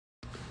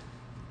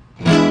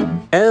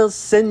El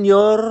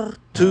Señor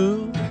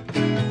Tu,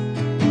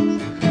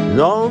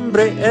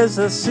 nombre es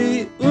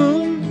Asi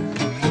Un.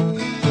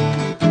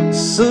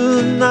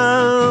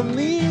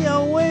 Tsunami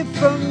away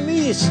from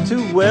east to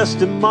west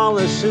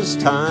demolishes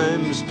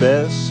time's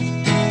best,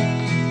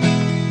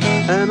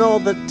 and all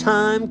that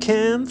time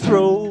can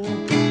throw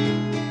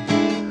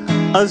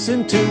us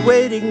into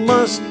waiting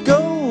must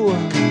go.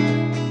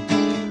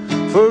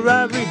 For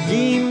I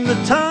redeem the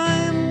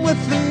time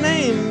with the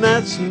name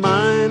that's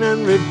mine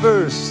and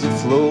reverse the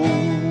flow.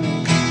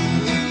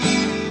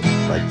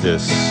 Like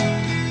this.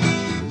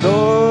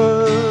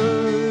 Lord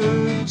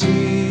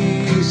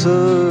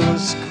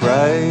Jesus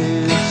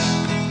Christ.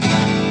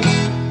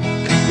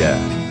 Yeah.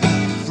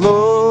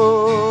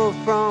 Flow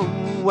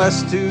from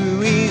west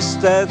to east,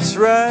 that's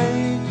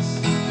right.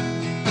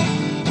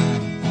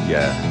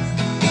 Yeah.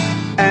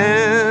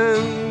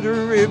 And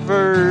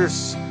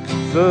reverse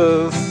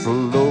the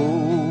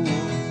flow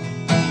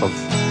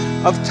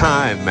of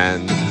time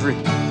and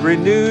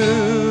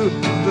renew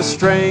the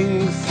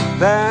strength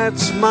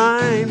that's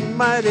mine.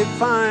 Mighty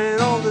fine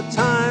all the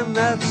time,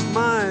 that's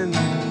mine.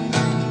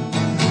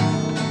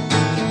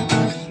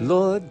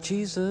 Lord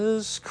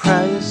Jesus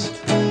Christ,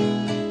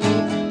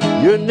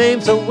 your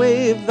name's a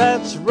wave,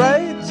 that's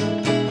right.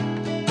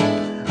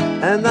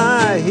 And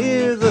I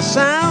hear the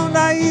sound,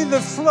 I either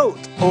float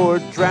or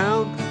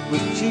drown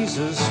with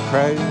Jesus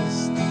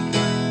Christ.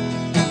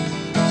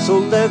 So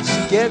let's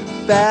get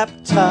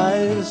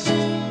baptized,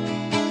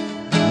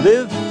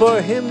 live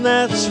for him,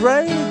 that's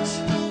right.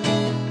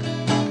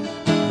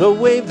 The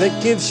wave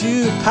that gives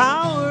you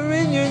power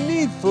in your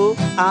needful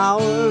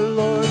hour,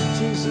 Lord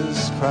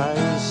Jesus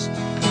Christ.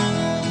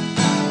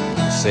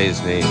 Say his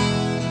name.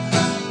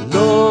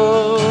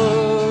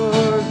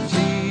 Lord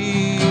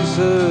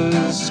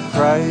Jesus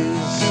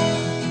Christ.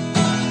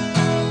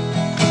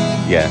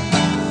 Yeah.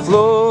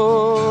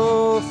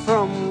 Flow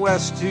from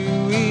west to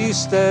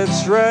east,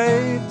 that's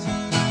right.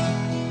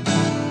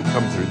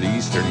 Come through the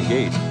eastern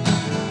gate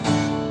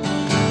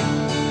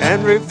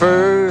and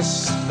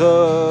reverse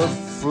the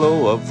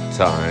flow of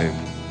time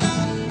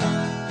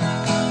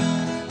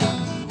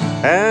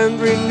and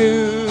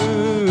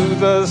renew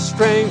the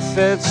strength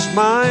that's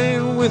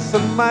mine with the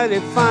mighty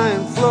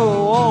fine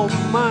flow, all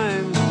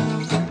mine.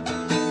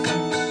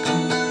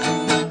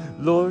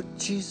 Lord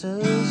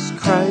Jesus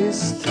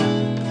Christ,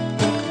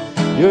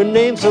 your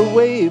name's a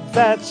wave,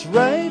 that's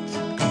right.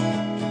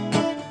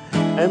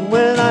 And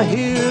when I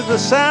hear the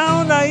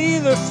sound, I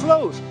either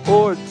float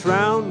or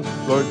drown,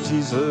 Lord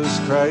Jesus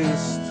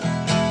Christ.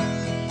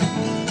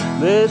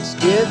 Let's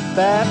get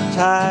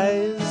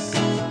baptized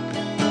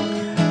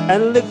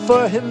and live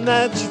for him,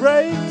 that's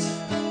right.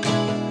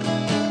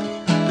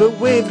 The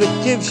wave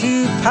that gives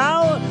you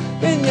power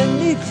in your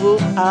needful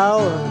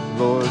hour,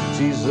 Lord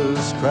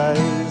Jesus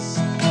Christ.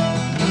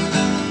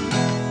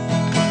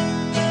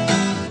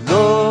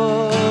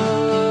 Lord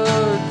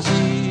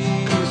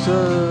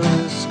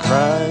Jesus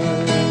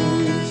Christ.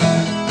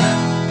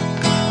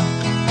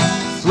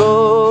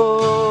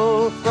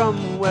 Flow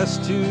from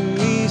west to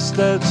east,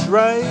 that's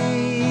right.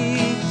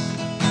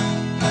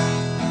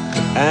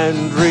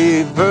 And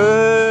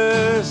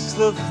reverse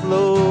the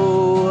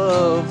flow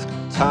of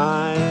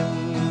time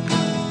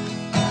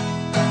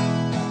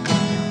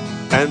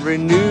and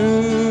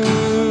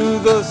renew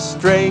the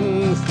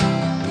strength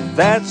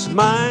that's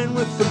mine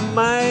with the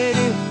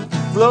mighty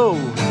flow,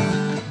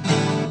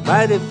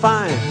 mighty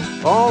fine,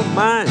 all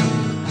mine.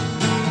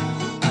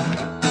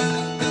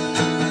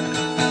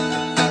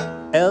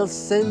 El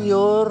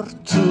Señor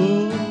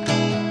Tu,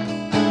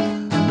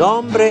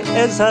 nombre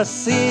es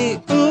Asi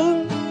Un.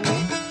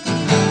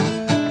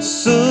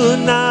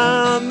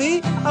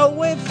 Tsunami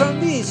away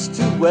from east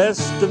to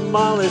west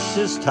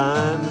demolishes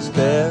time's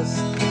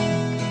best,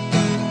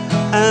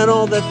 and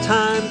all that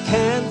time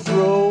can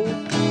throw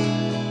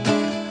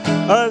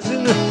us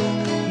in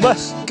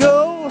must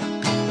go.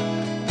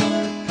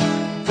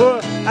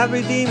 For I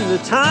redeem the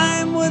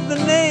time with the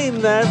name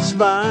that's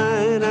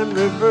mine and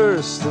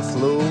reverse the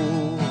flow.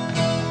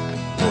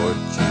 Lord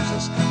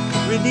Jesus,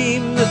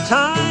 redeem the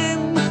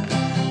time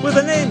with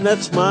the name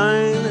that's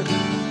mine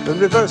and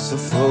reverse the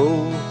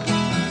flow.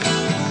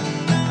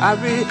 I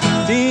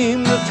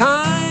redeem the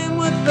time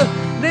with the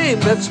name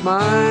that's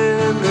mine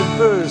and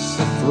reverse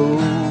the flow.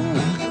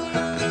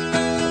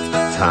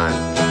 Time.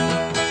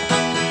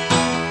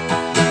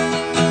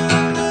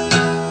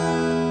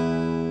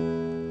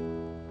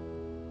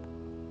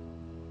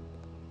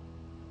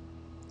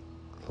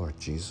 Lord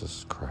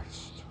Jesus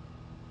Christ.